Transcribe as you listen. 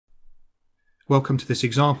Welcome to this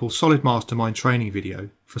example Solid Mastermind training video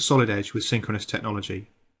for Solid Edge with Synchronous Technology.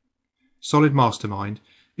 Solid Mastermind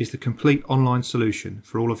is the complete online solution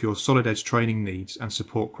for all of your Solid Edge training needs and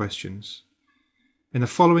support questions. In the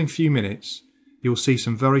following few minutes, you will see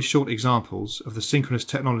some very short examples of the Synchronous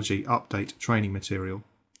Technology update training material.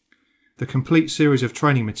 The complete series of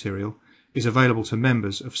training material is available to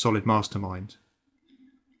members of Solid Mastermind.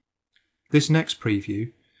 This next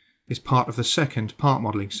preview is part of the second part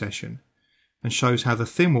modelling session and shows how the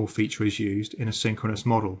thin wall feature is used in a synchronous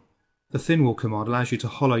model. The thin wall command allows you to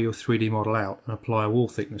hollow your 3D model out and apply a wall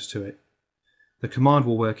thickness to it. The command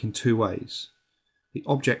will work in two ways. The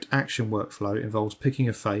object action workflow involves picking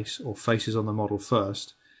a face or faces on the model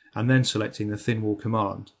first and then selecting the thin wall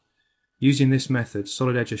command. Using this method,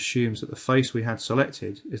 Solid Edge assumes that the face we had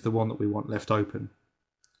selected is the one that we want left open.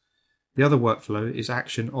 The other workflow is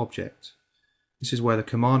action object. This is where the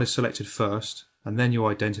command is selected first and then you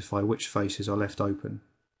identify which faces are left open.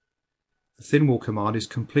 The thin wall command is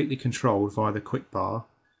completely controlled via the quick bar,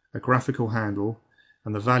 a graphical handle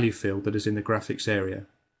and the value field that is in the graphics area.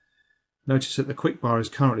 Notice that the quick bar is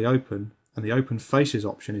currently open and the open faces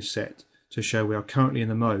option is set to show we are currently in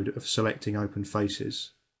the mode of selecting open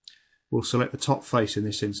faces. We'll select the top face in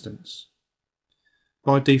this instance.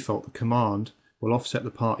 By default, the command will offset the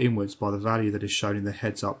part inwards by the value that is shown in the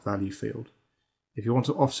heads up value field. If you want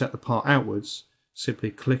to offset the part outwards,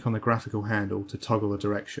 simply click on the graphical handle to toggle the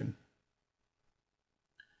direction.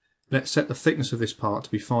 Let's set the thickness of this part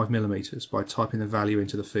to be 5mm by typing the value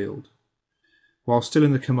into the field. While still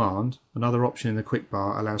in the command, another option in the quick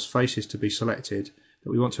bar allows faces to be selected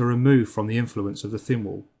that we want to remove from the influence of the thin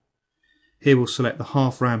wall. Here we'll select the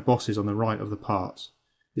half round bosses on the right of the part.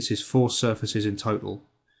 This is 4 surfaces in total.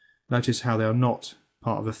 Notice how they are not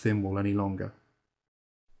part of the thin wall any longer.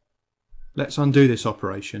 Let's undo this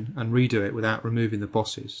operation and redo it without removing the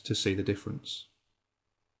bosses to see the difference.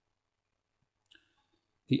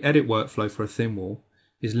 The edit workflow for a thin wall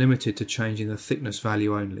is limited to changing the thickness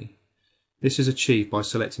value only. This is achieved by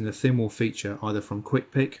selecting the thin wall feature either from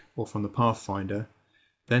Quick Pick or from the Pathfinder,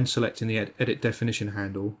 then selecting the edit definition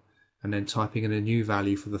handle and then typing in a new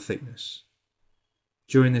value for the thickness.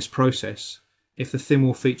 During this process, if the thin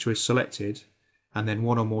wall feature is selected and then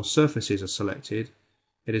one or more surfaces are selected,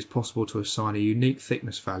 it is possible to assign a unique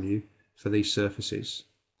thickness value for these surfaces.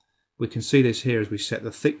 We can see this here as we set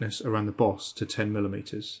the thickness around the boss to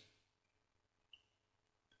 10mm.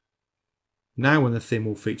 Now when the thin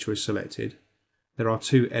wall feature is selected, there are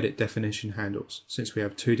 2 edit definition handles since we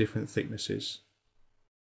have 2 different thicknesses.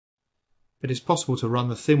 It is possible to run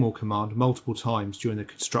the thin wall command multiple times during the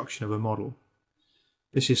construction of a model.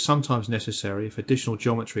 This is sometimes necessary if additional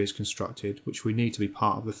geometry is constructed which we need to be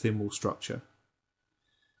part of the thin wall structure.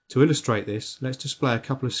 To illustrate this, let's display a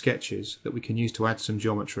couple of sketches that we can use to add some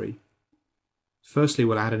geometry. Firstly,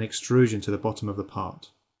 we'll add an extrusion to the bottom of the part.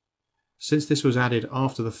 Since this was added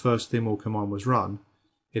after the first thin wall command was run,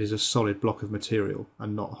 it is a solid block of material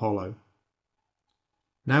and not hollow.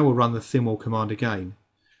 Now we'll run the thin wall command again.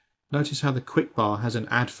 Notice how the quick bar has an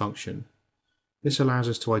add function. This allows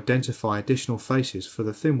us to identify additional faces for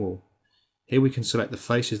the thin wall. Here we can select the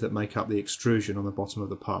faces that make up the extrusion on the bottom of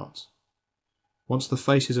the part. Once the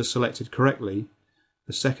faces are selected correctly,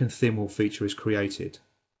 the second thin wall feature is created.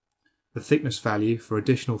 The thickness value for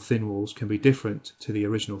additional thin walls can be different to the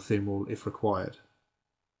original thin wall if required.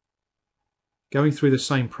 Going through the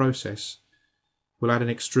same process, we'll add an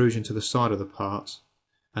extrusion to the side of the part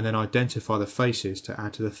and then identify the faces to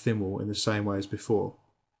add to the thin wall in the same way as before.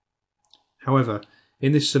 However,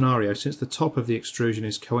 in this scenario, since the top of the extrusion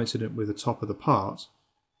is coincident with the top of the part,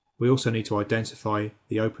 we also need to identify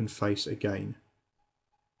the open face again.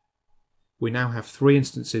 We now have 3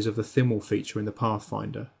 instances of the thin wall feature in the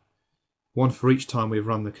Pathfinder, one for each time we've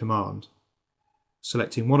run the command.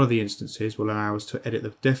 Selecting one of the instances will allow us to edit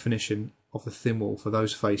the definition of the thin wall for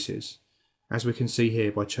those faces, as we can see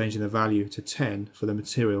here by changing the value to 10 for the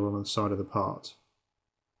material on the side of the part.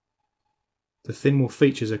 The thin wall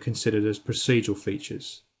features are considered as procedural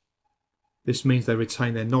features. This means they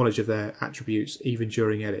retain their knowledge of their attributes even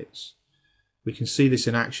during edits. We can see this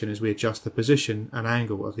in action as we adjust the position and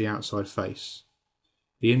angle of the outside face.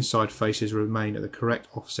 The inside faces remain at the correct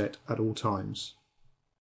offset at all times.